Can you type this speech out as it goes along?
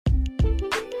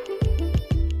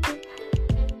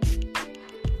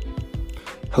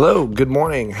Hello, good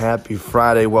morning, happy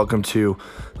Friday. Welcome to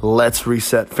Let's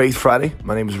Reset Faith Friday.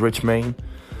 My name is Rich Main.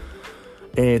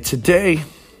 And today,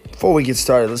 before we get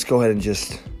started, let's go ahead and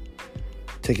just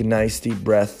take a nice deep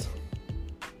breath.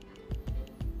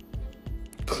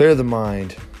 Clear the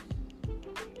mind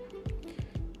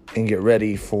and get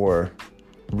ready for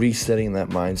resetting that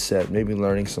mindset. Maybe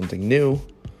learning something new,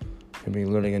 maybe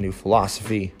learning a new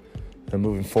philosophy and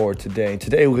moving forward today.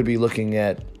 Today we're going to be looking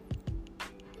at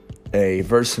a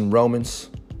verse in Romans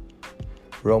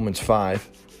 5,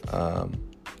 I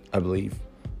believe.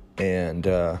 And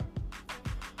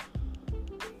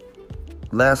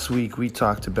last week we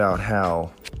talked about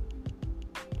how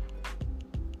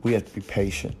we have to be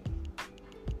patient.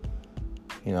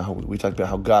 We talked about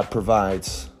how God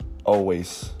provides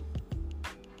always.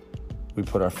 We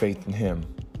put our faith in Him.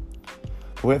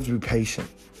 But we have to be patient.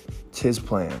 It's His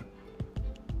plan.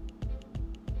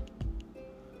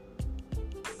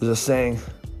 There's a saying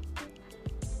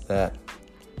that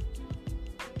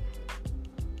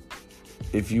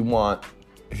if you want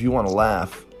to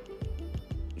laugh,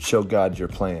 show God your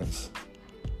plans.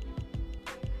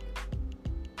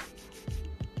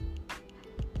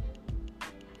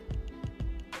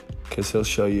 Because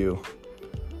He'll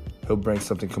bring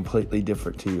something completely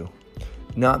different to you.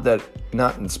 Not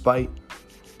in spite,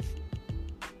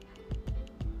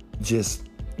 just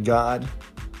God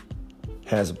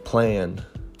has a plan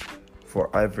for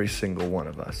every single one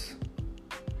of us.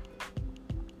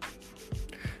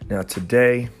 Now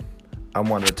today, I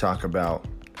wanted to talk about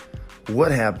what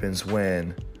happens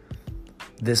when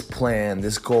this plan,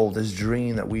 this goal, this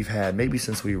dream that we've had, maybe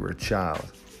since we were a child,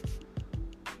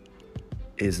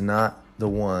 is not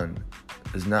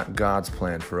God's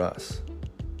plan for us.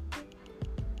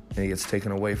 And it gets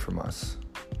taken away from us.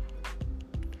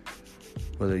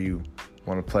 Whether you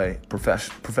want to play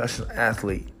professional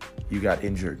athlete, you got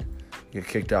injured, you got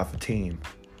kicked off a team,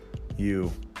 you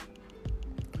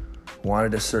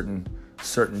wanted a certain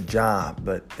job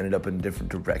but ended up in a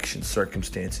different direction,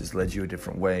 circumstances led you a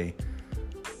different way.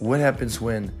 What happens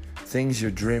when things you're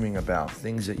dreaming about,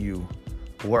 things that you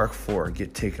work for,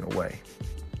 get taken away?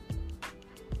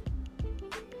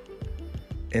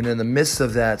 And in the midst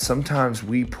of that, sometimes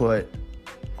we put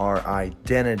our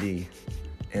identity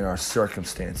in our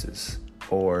circumstances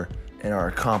or in our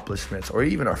accomplishments or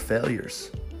even our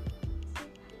failures.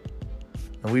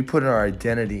 And we put our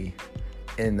identity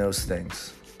in those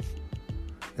things.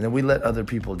 And then we let other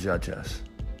people judge us.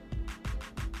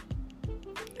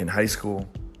 In high school,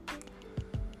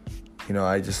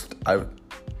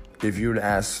 if you were to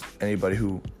ask anybody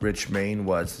who Rich Main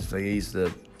was, he's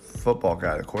the football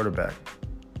guy, the quarterback.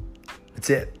 That's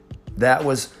it. That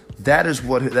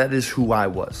is who I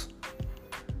was.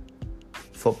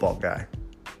 Football guy.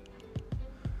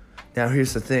 Now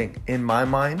here's the thing. In my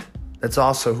mind, that's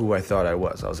also who I thought I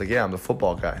was. I was like, yeah, I'm the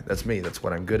football guy. That's me. That's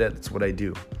what I'm good at. That's what I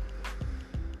do.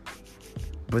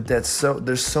 But there's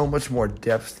so much more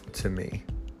depth to me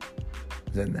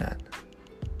than that.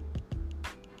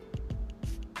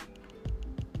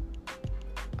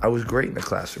 I was great in the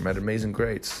classroom. I had amazing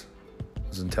grades. I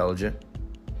was intelligent.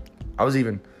 I was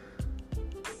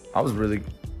really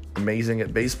amazing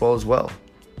at baseball as well.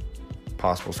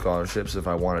 Possible scholarships if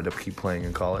I wanted to keep playing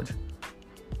in college.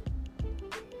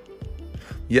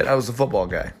 Yet I was a football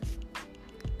guy.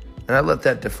 And I let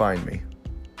that define me.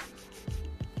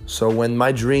 So when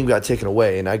my dream got taken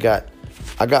away and I got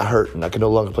hurt and I could no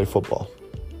longer play football,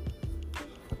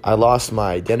 I lost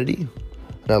my identity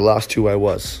and I lost who I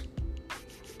was.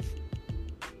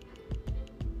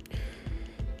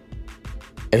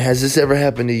 And has this ever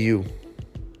happened to you?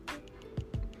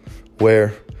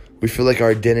 Where we feel like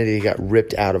our identity got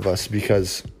ripped out of us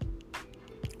because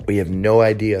we have no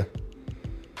idea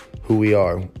who we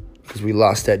are because we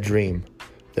lost that dream.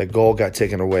 That goal got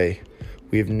taken away.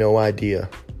 We have no idea.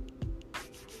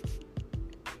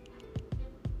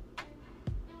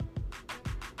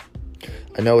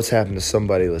 I know it's happened to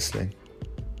somebody listening.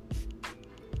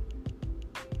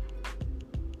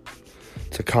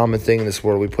 It's a common thing in this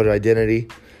world. We put identity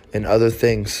in other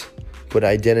things. Put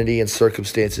identity in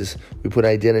circumstances. We put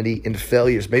identity in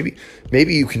failures. Maybe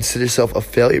you consider yourself a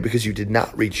failure because you did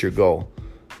not reach your goal.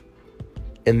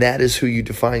 And that is who you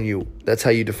define you. That's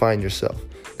how you define yourself.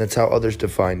 That's how others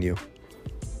define you.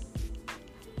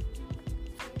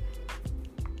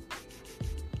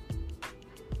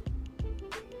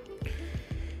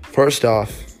 First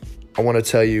off, I want to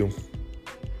tell you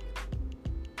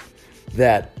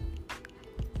that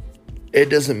it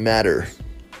doesn't matter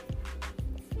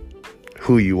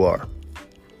who you are,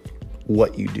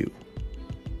 what you do.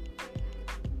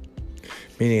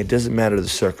 Meaning it doesn't matter the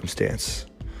circumstance.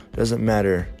 It doesn't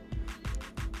matter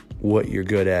what you're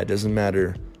good at. Doesn't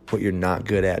matter what you're not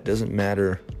good at. Doesn't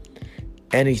matter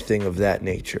anything of that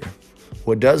nature.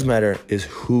 What does matter is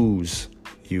whose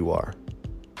you are.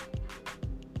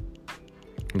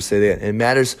 I'm going to say that. It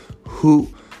matters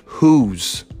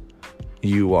whose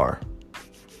you are.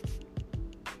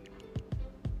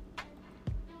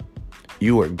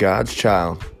 You are God's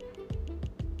child.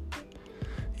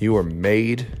 You are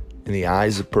made in the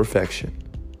eyes of perfection.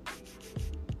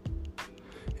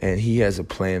 And He has a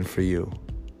plan for you.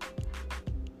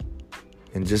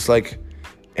 And just like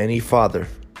any father,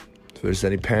 if there's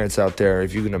any parents out there,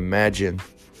 if you can imagine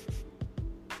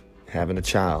having a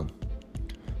child,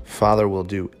 Father will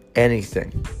do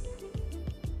anything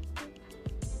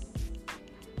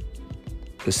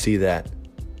to see that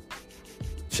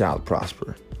child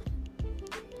prosper.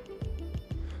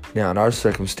 Now, in our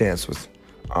circumstance with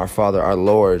our Father, our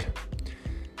Lord,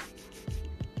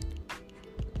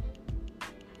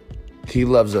 He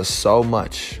loves us so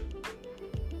much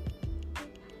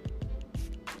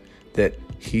that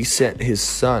He sent His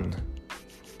Son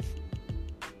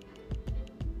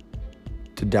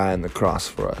to die on the cross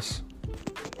for us.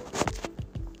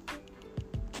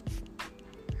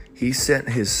 He sent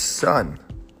His Son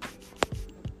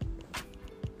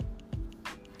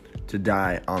to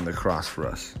die on the cross for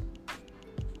us.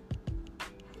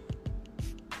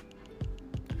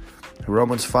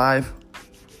 Romans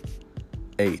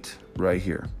 5:8, right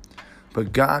here.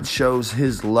 But God shows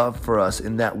His love for us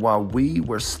in that while we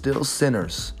were still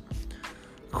sinners,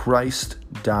 Christ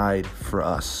died for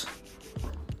us,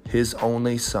 His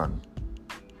only Son.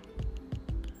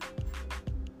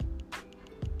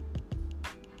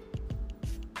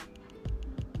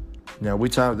 Now we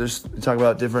talk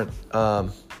about different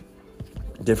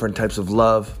types of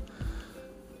love.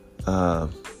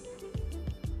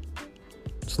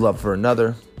 It's love for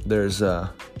another. There's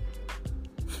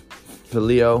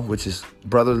phileo, which is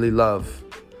brotherly love.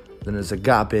 Then there's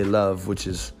agape love, which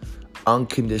is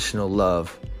unconditional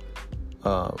love,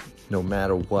 no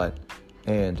matter what.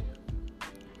 And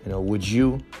would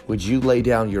you lay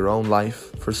down your own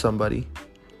life for somebody?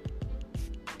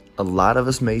 A lot of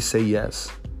us may say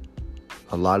yes.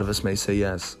 A lot of us may say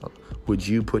yes. Would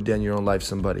you put down your own life for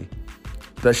somebody?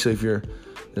 Especially if you're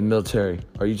in the military,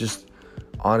 or you just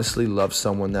honestly love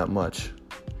someone that much.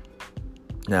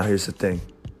 Now, here's the thing.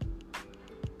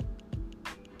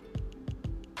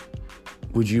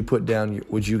 Would you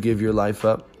give your life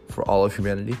up for all of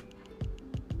humanity?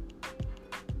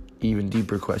 Even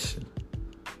deeper question.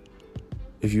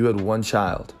 If you had one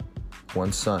child,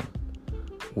 one son,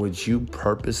 would you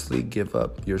purposely give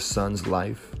up your son's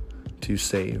life to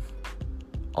save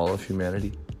all of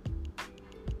humanity?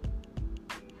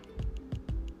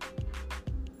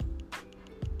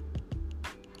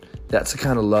 That's the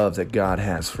kind of love that God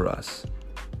has for us.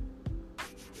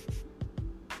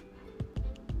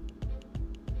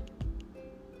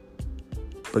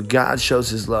 But God shows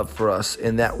His love for us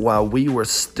in that while we were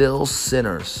still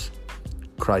sinners,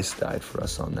 Christ died for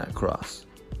us on that cross.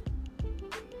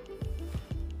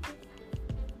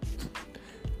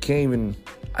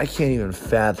 I can't even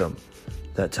fathom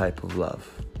that type of love.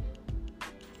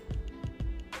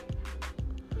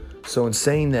 So in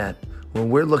saying that, when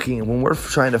we're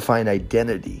trying to find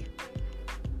identity,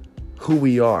 who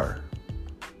we are,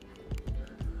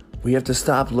 we have to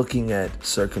stop looking at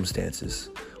circumstances.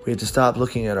 We have to stop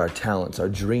looking at our talents, our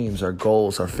dreams, our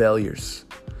goals, our failures.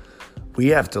 We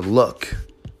have to look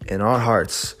in our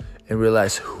hearts and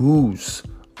realize whose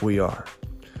we are.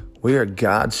 We are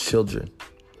God's children.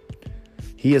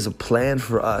 He has a plan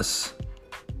for us,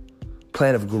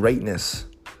 plan of greatness,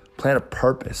 plan of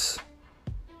purpose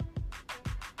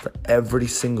for every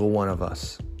single one of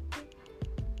us.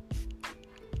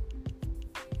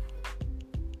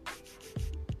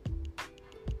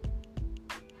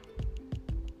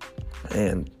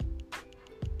 And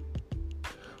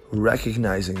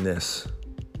recognizing this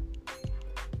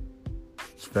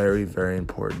is very, very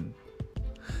important.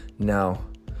 Now,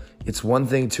 it's one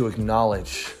thing to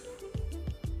acknowledge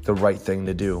the right thing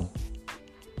to do.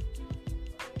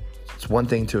 It's one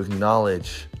thing to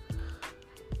acknowledge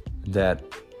that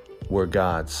we're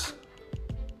God's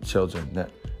children,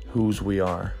 that whose we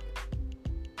are.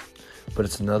 But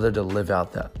it's another to live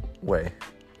out that way,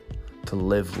 to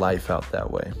live life out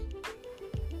that way.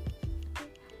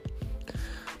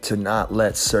 To not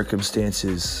let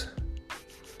circumstances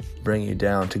bring you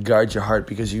down, to guard your heart,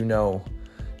 because you know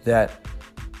that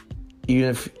even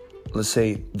if, let's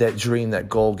say, that dream, that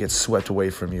goal gets swept away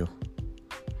from you,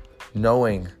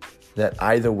 knowing that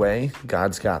either way,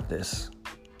 God's got this.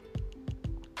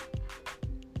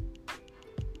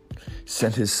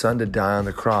 Sent His Son to die on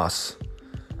the cross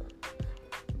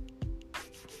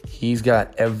He's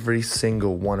got every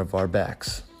single one of our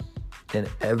backs in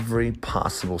every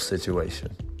possible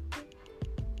situation.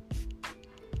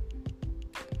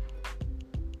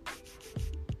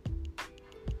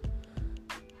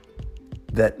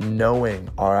 That knowing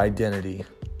our identity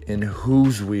in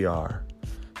whose we are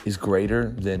is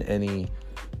greater than any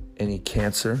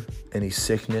cancer, any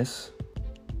sickness,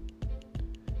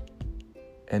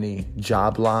 any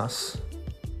job loss,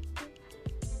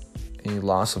 any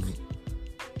loss of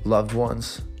loved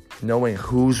ones. Knowing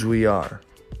whose we are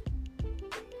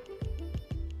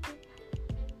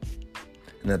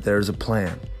and that there's a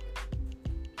plan.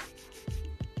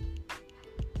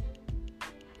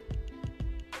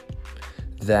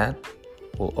 That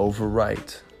will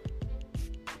overwrite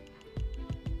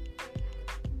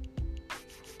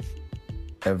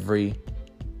every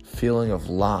feeling of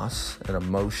loss and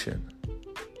emotion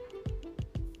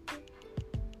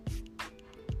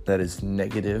that is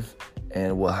negative,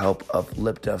 and will help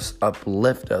uplift us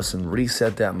and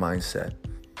reset that mindset.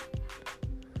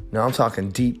 Now I'm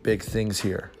talking deep, big things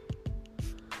here.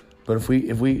 But if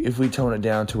we tone it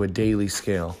down to a daily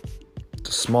scale,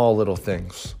 to small little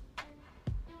things.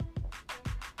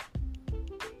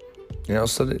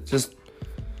 So that just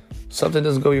something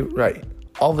doesn't go right.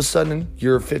 All of a sudden,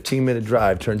 your 15-minute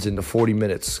drive turns into 40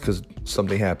 minutes because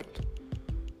something happened.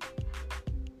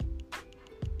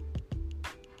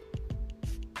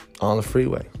 On the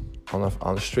freeway, on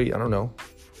the street, I don't know.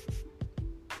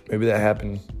 Maybe that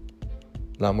happened.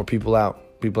 A lot more people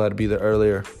out. People had to be there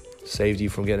earlier. Saved you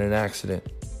from getting an accident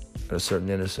at a certain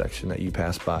intersection that you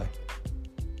passed by.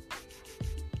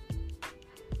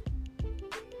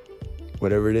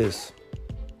 Whatever it is.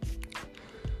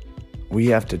 We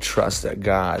have to trust that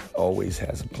God always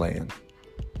has a plan.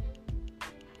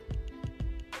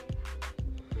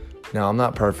 Now, I'm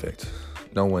not perfect.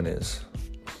 No one is.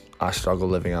 I struggle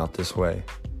living out this way.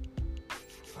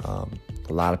 A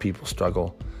lot of people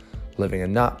struggle living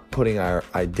and not putting our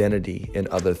identity in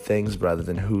other things rather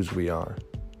than whose we are.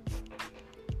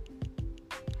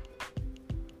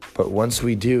 But once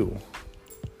we do,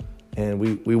 and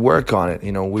we work on it,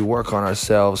 we work on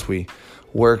ourselves, we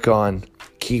work on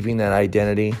keeping that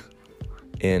identity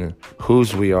in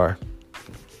whose we are,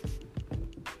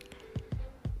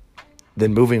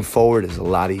 then moving forward is a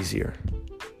lot easier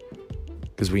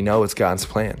because we know it's God's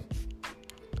plan.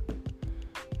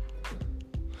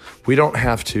 We don't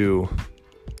have to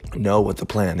know what the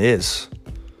plan is,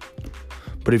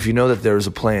 but if you know that there is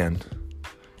a plan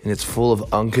and it's full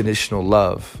of unconditional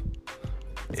love,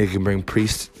 it can bring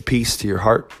peace to your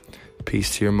heart,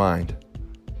 peace to your mind.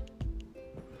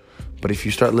 But if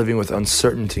you start living with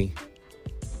uncertainty,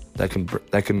 that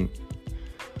can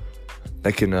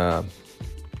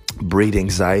breed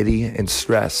anxiety and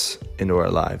stress into our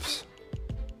lives.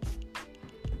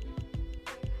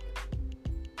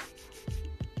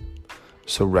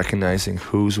 So recognizing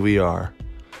whose we are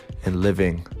and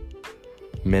living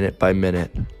minute by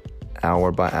minute,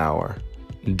 hour by hour,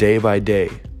 day by day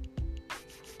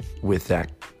with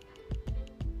that.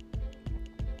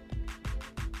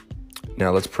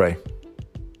 Now let's pray.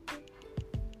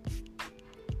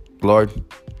 Lord,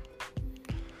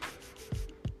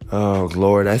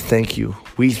 I thank you.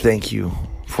 We thank you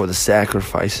for the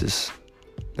sacrifices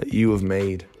that you have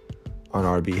made on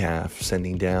our behalf,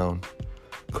 sending down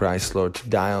Christ, Lord, to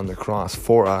die on the cross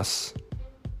for us,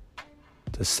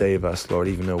 to save us, Lord,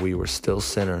 even though we were still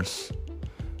sinners,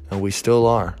 and we still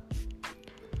are.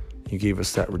 You gave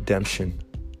us that redemption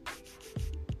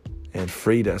and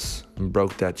freed us and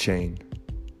broke that chain,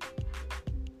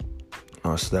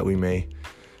 so that we may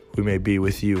be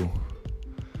with you.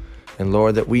 And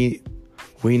Lord, that we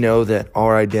know that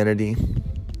our identity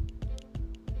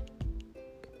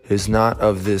is not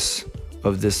of this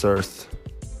earth,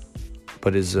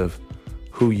 but is of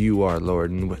who you are, Lord,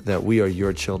 and that we are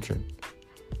your children.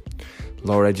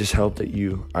 Lord, I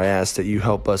ask that you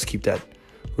help us keep that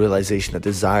realization, that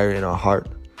desire in our heart,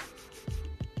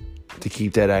 to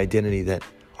keep that identity, that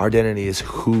our identity is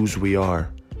whose we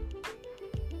are.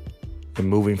 And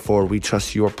moving forward, we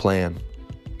trust your plan,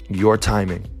 your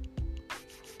timing,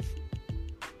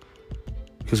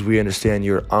 because we understand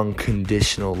your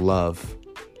unconditional love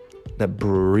that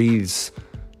breathes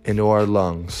into our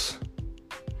lungs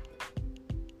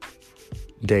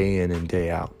day in and day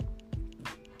out.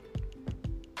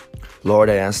 Lord,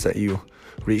 I ask that you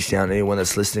reach down to anyone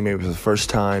that's listening maybe for the first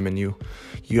time, and you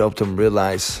help them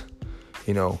realize,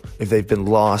 if they've been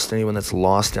lost, anyone that's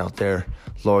lost out there,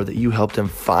 Lord, that you help them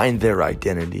find their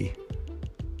identity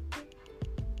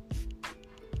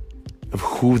of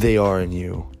who they are in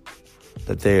you,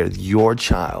 that they are your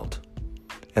child,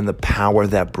 and the power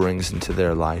that brings into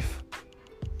their life.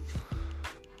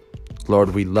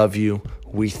 Lord, we love you.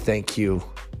 We thank you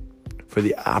for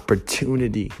the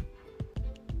opportunity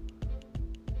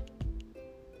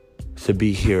to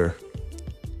be here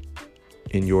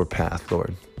in your path,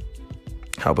 Lord.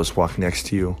 Help us walk next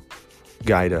to you.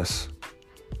 Guide us.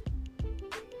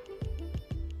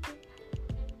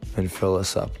 And fill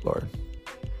us up, Lord.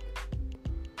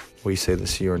 We say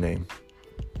this in your name.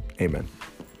 Amen.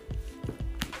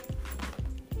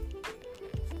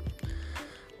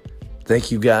 Thank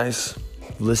you guys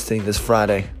for listening this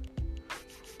Friday.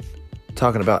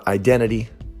 Talking about identity.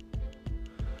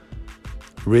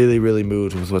 Really, really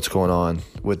moved with what's going on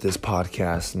with this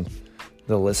podcast and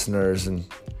the listeners and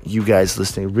you guys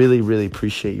listening. Really, really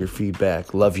appreciate your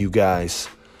feedback. Love you guys.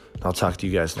 I'll talk to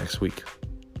you guys next week.